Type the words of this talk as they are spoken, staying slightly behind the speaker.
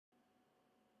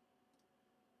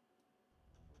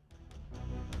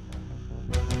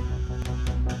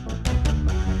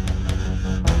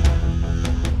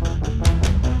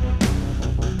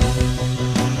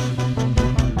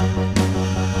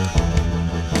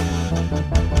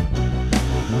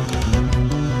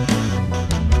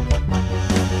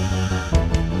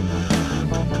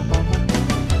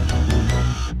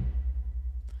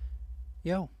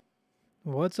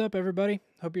What's up, everybody?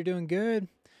 Hope you're doing good.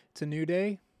 It's a new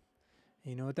day.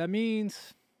 You know what that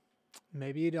means?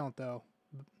 Maybe you don't, though.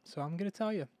 So I'm going to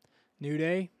tell you. New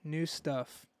day, new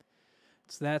stuff.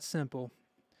 It's that simple.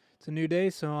 It's a new day,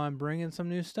 so I'm bringing some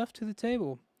new stuff to the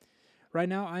table. Right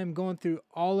now, I am going through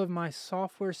all of my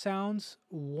software sounds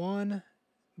one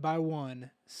by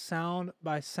one, sound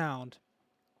by sound.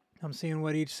 I'm seeing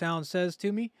what each sound says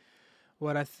to me,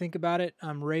 what I think about it.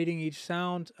 I'm rating each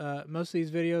sound. Most of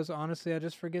these videos, honestly, I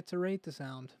just forget to rate the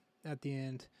sound at the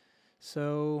end.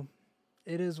 So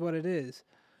it is what it is.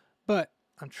 But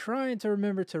I'm trying to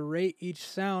remember to rate each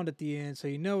sound at the end so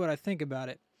you know what I think about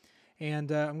it.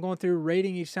 And I'm going through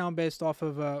rating each sound based off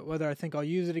of whether I think I'll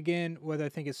use it again, whether I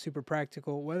think it's super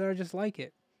practical, whether I just like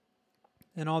it,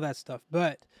 and all that stuff.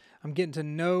 But I'm getting to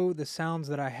know the sounds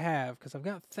that I have because I've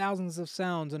got thousands of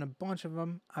sounds and a bunch of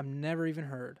them I've never even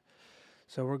heard.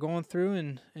 So we're going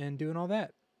through and doing all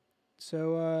that.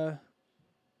 So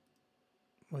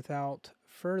without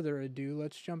further ado,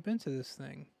 let's jump into this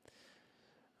thing.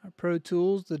 Our Pro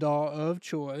Tools, the DAW of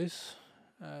choice.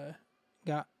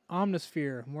 Got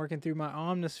Omnisphere. I'm working through my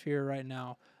Omnisphere right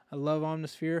now. I love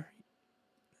Omnisphere.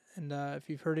 And if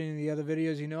you've heard any of the other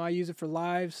videos, you know I use it for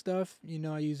live stuff. You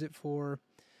know I use it for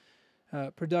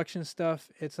production stuff.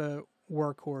 It's a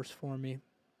workhorse for me.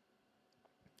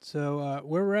 So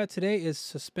where we're at today is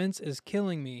Suspense is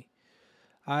Killing Me.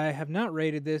 I have not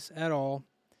rated this at all.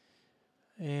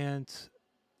 And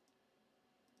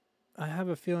I have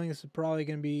a feeling this is probably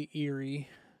going to be eerie.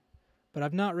 But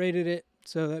I've not rated it,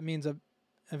 so that means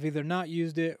I've either not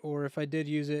used it, or if I did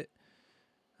use it,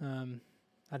 I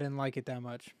didn't like it that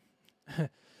much.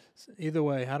 Either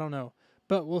way, I don't know.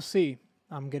 But we'll see.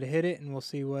 I'm going to hit it, and we'll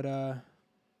see what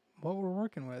we're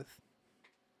working with.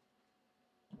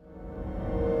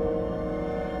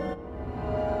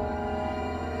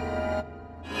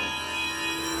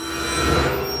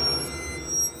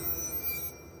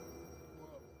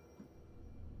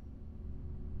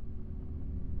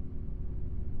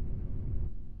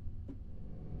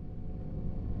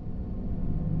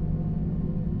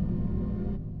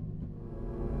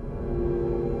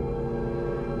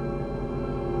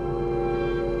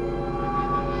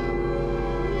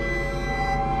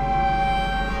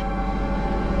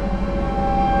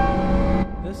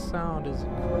 Sound is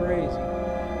crazy.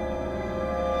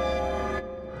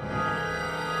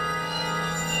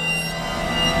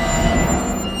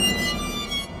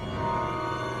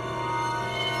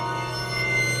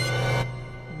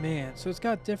 Man, so it's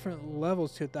got different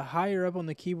levels to it. The higher up on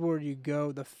the keyboard you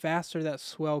go, the faster that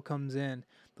swell comes in.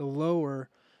 The lower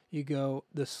you go,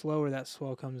 the slower that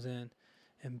swell comes in.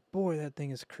 And boy, that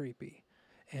thing is creepy.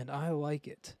 And I like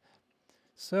it.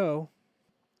 So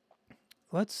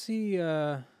let's see,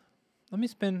 let me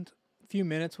spend a few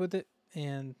minutes with it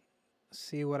and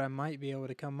see what I might be able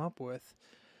to come up with.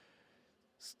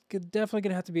 It's definitely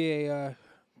going to have to be a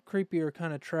creepier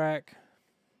kind of track.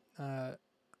 I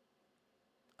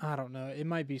don't know. It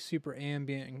might be super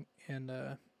ambient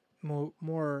and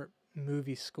more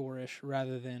movie score-ish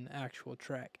rather than actual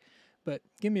track. But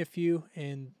give me a few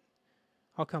and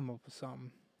I'll come up with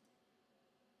something.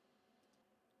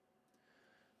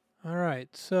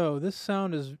 Alright, so this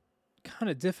sound is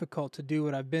kind of difficult to do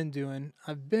what I've been doing.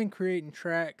 I've been creating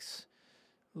tracks,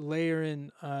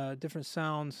 layering different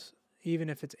sounds, even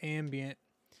if it's ambient,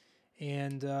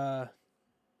 and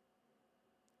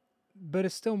but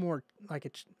it's still more like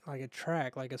a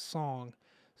track, like a song.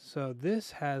 So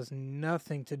this has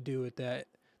nothing to do with that.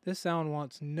 This sound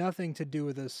wants nothing to do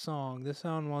with this song. This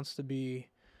sound wants to be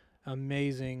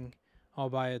amazing all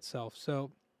by itself.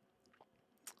 So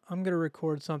I'm gonna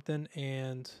record something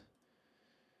and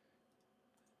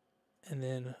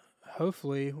then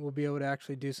hopefully we'll be able to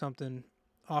actually do something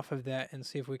off of that and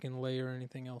see if we can layer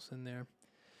anything else in there.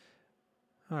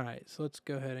 Alright, so let's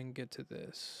go ahead and get to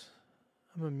this.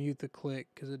 I'm going to mute the click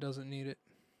because it doesn't need it.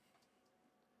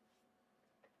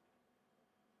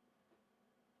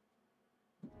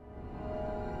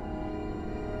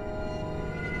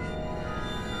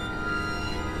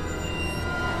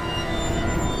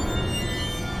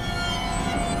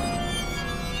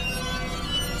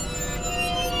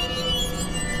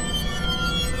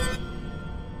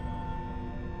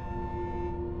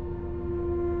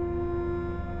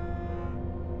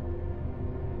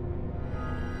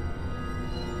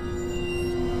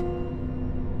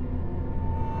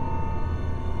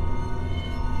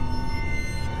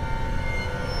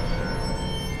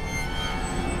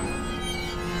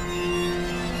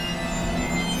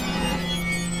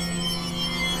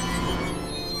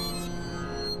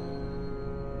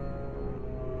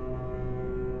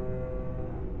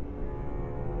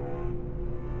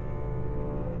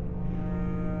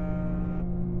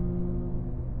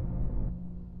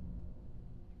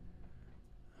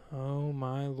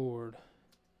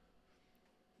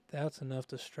 That's enough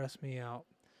to stress me out.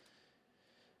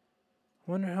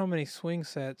 Wonder how many swing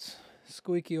sets,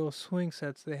 squeaky old swing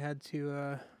sets they had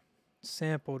to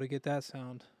sample to get that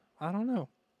sound. I don't know.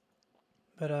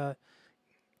 But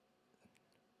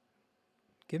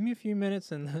give me a few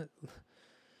minutes and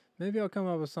maybe I'll come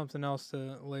up with something else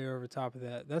to layer over top of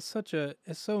that.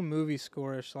 It's so movie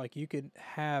score-ish. Like you could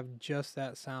have just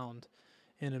that sound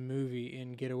in a movie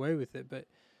and get away with it. But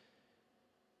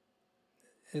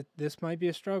this might be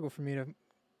a struggle for me to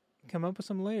come up with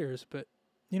some layers. But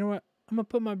you know what? I'm going to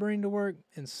put my brain to work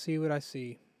and see what I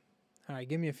see. All right,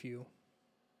 give me a few.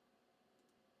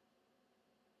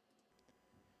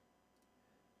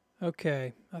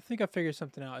 Okay, I think I figured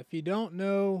something out. If you don't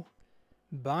know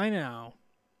by now,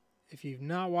 if you've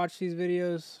not watched these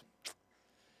videos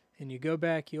and you go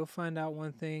back, you'll find out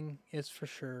one thing is for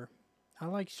sure. I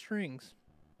like strings.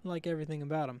 I like everything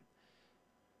about them.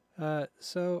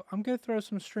 So I'm going to throw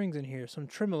some strings in here, some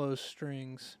tremolo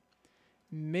strings.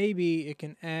 Maybe it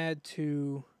can add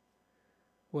to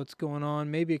what's going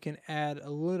on. Maybe it can add a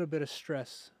little bit of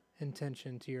stress and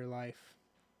tension to your life.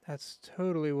 That's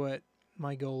totally what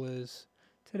my goal is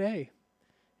today.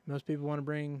 Most people want to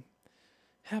bring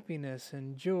happiness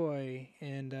and joy,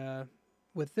 and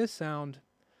with this sound,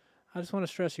 I just want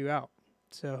to stress you out.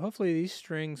 So hopefully these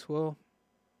strings will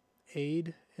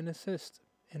aid and assist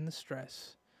in the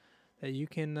stress that you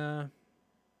can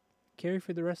carry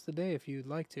for the rest of the day if you'd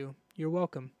like to. You're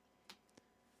welcome.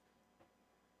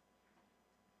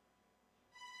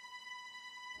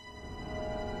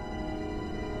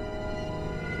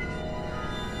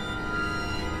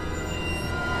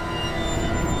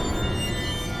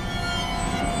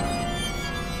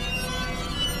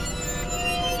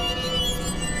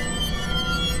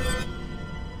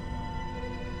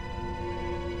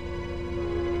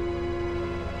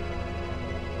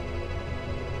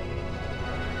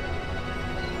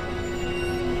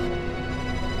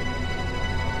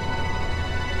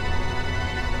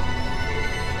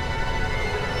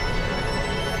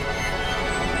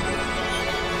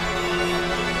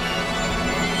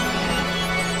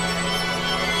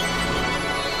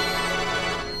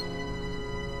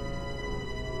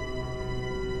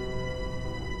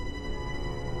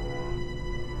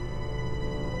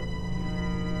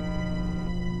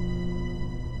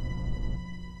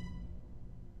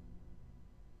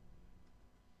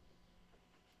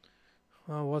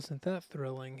 Well, wasn't that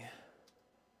thrilling?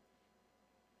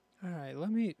 All right, let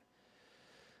me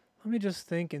just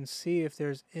think and see if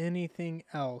there's anything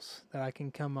else that I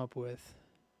can come up with.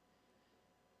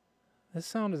 This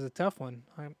sound is a tough one.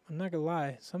 I'm not gonna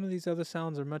lie. Some of these other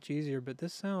sounds are much easier, but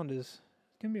this sound is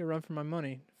gonna be a run for my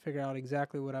money to figure out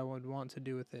exactly what I would want to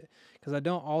do with it. Because I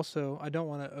don't want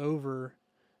to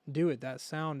overdo it. That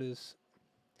sound is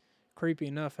creepy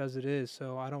enough as it is,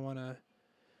 so I don't want to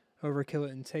overkill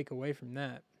it and take away from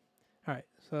that. All right,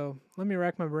 so let me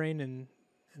rack my brain and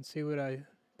see what I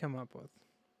come up with.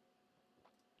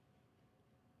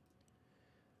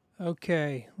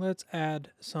 Okay, let's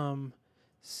add some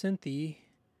synthy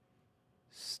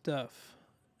stuff,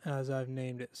 as I've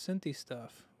named it, synthy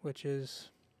stuff, which is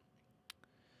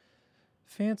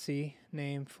fancy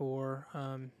name for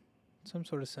some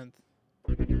sort of synth.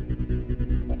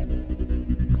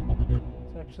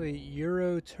 It's actually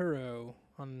Euro Turo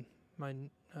on my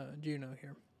Juno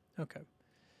here. Okay,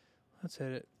 let's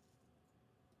hit it.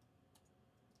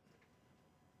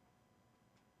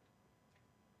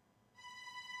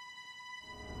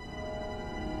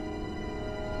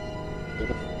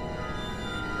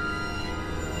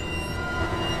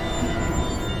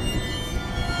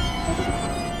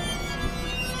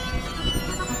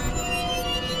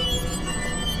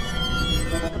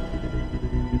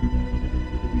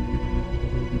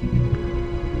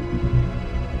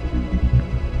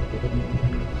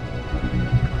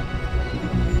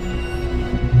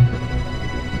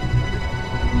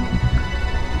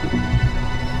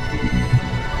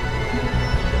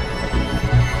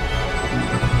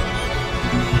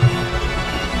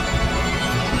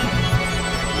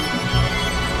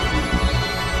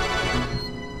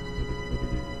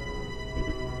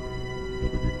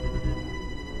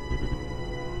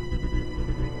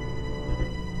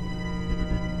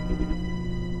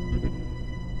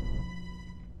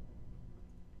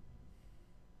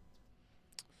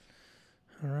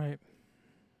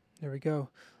 There we go.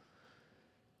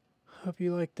 Hope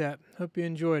you liked that. Hope you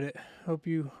enjoyed it. Hope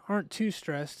you aren't too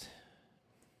stressed.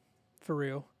 For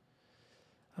real.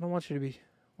 I don't want you to be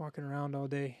walking around all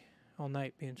day, all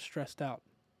night being stressed out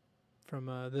from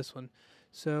this one.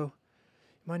 So,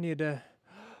 you might need to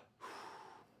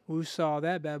woo-saw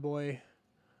that bad boy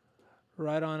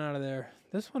right on out of there.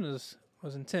 This one is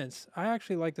was intense. I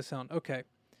actually like the sound. Okay,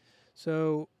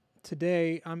 so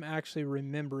today I'm actually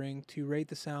remembering to rate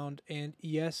the sound, and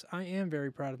yes, I am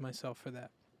very proud of myself for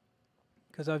that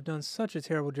because I've done such a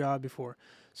terrible job before.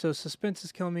 So Suspense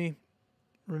is killing me.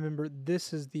 Remember,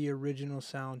 this is the original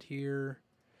sound here.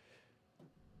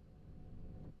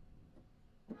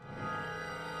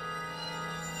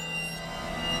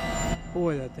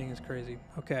 Boy, that thing is crazy.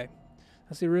 Okay,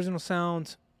 that's the original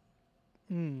sound.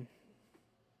 Mm.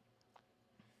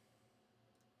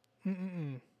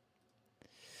 Mm-mm-mm.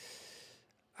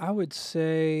 I would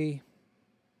say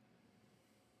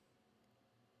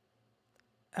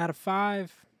out of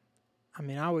 5, I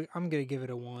mean, I'm gonna give it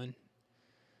a 1.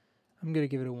 I'm gonna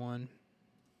give it a 1.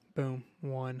 Boom,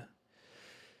 1.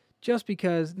 Just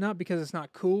because, not because it's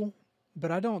not cool,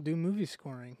 but I don't do movie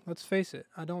scoring. Let's face it,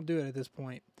 I don't do it at this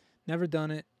point. Never done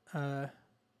it.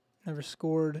 Never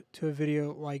scored to a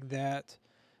video like that.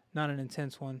 Not an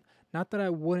intense one. Not that I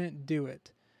wouldn't do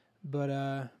it, but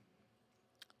I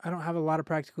don't have a lot of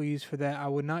practical use for that. I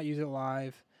would not use it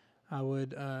live. I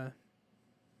would, I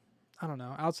don't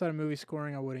know. Outside of movie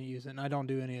scoring, I wouldn't use it, and I don't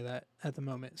do any of that at the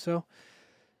moment. So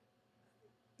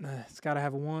it's got to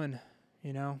have a 1,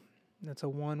 you know? That's a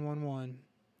 1, 1, 1.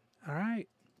 All right.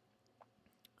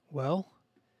 Well,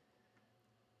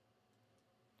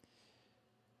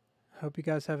 hope you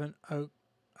guys have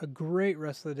a great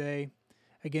rest of the day.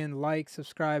 Again, like,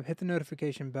 subscribe, hit the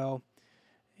notification bell,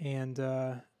 and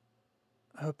I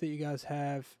hope that you guys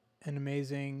have an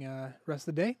amazing rest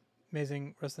of the day,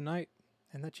 amazing rest of the night,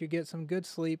 and that you get some good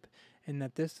sleep, and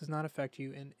that this does not affect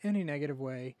you in any negative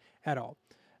way at all.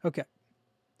 Okay.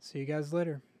 See you guys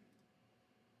later.